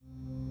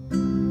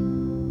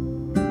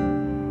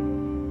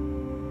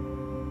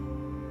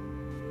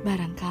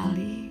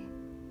Barangkali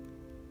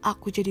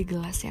aku jadi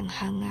gelas yang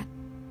hangat,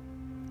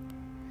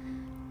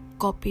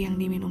 kopi yang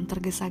diminum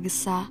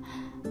tergesa-gesa,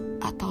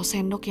 atau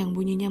sendok yang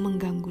bunyinya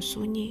mengganggu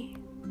sunyi.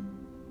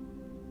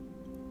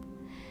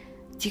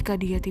 Jika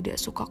dia tidak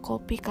suka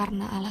kopi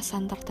karena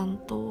alasan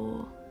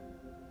tertentu,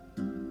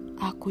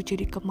 aku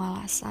jadi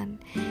kemalasan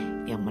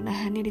yang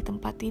menahannya di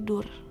tempat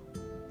tidur,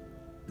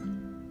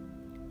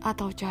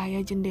 atau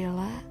cahaya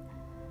jendela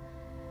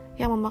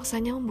yang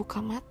memaksanya membuka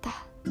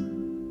mata.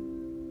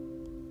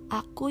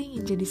 Aku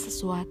ingin jadi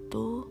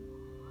sesuatu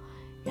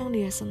yang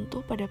dia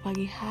sentuh pada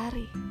pagi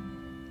hari.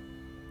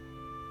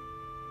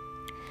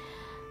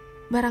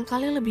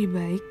 Barangkali lebih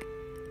baik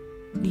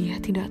dia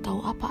tidak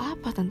tahu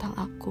apa-apa tentang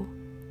aku.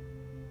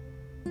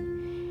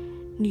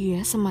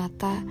 Dia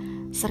semata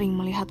sering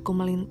melihatku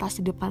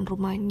melintas di depan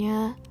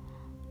rumahnya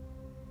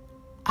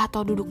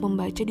atau duduk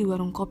membaca di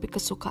warung kopi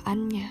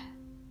kesukaannya.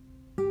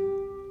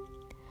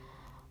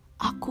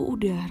 Aku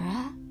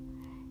udara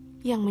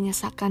yang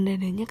menyesakkan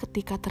dadanya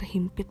ketika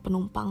terhimpit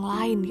penumpang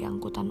lain di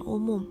angkutan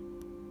umum.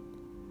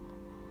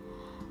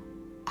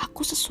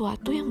 Aku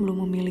sesuatu yang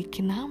belum memiliki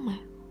nama.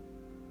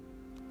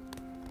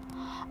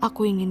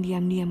 Aku ingin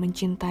diam-diam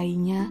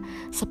mencintainya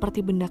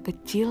seperti benda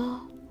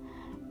kecil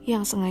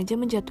yang sengaja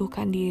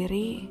menjatuhkan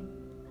diri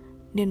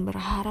dan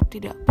berharap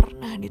tidak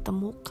pernah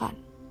ditemukan.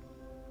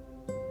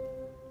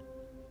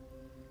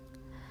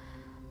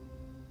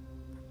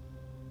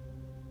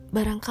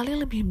 Barangkali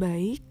lebih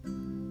baik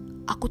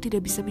aku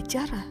tidak bisa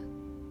bicara.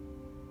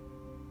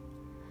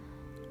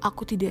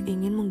 Aku tidak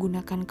ingin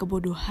menggunakan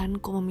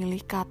kebodohanku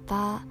memilih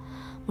kata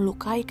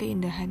melukai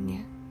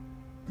keindahannya.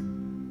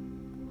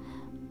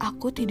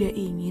 Aku tidak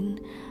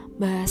ingin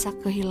bahasa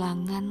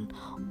kehilangan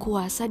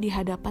kuasa di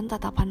hadapan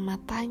tatapan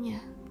matanya.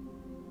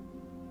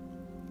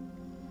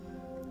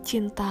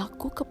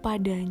 Cintaku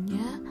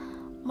kepadanya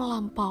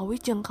melampaui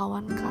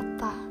jangkauan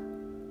kata.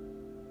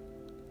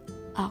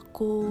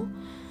 Aku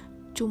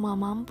cuma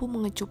mampu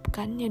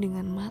mengecupkannya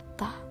dengan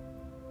mata.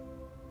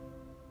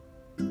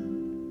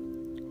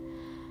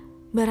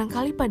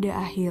 Barangkali pada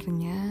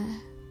akhirnya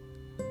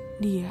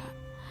dia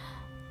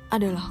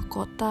adalah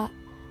kota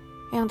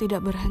yang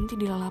tidak berhenti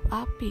dilalap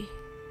api,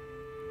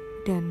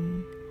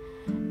 dan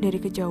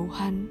dari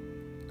kejauhan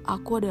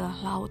aku adalah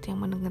laut yang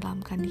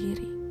menenggelamkan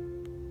diri.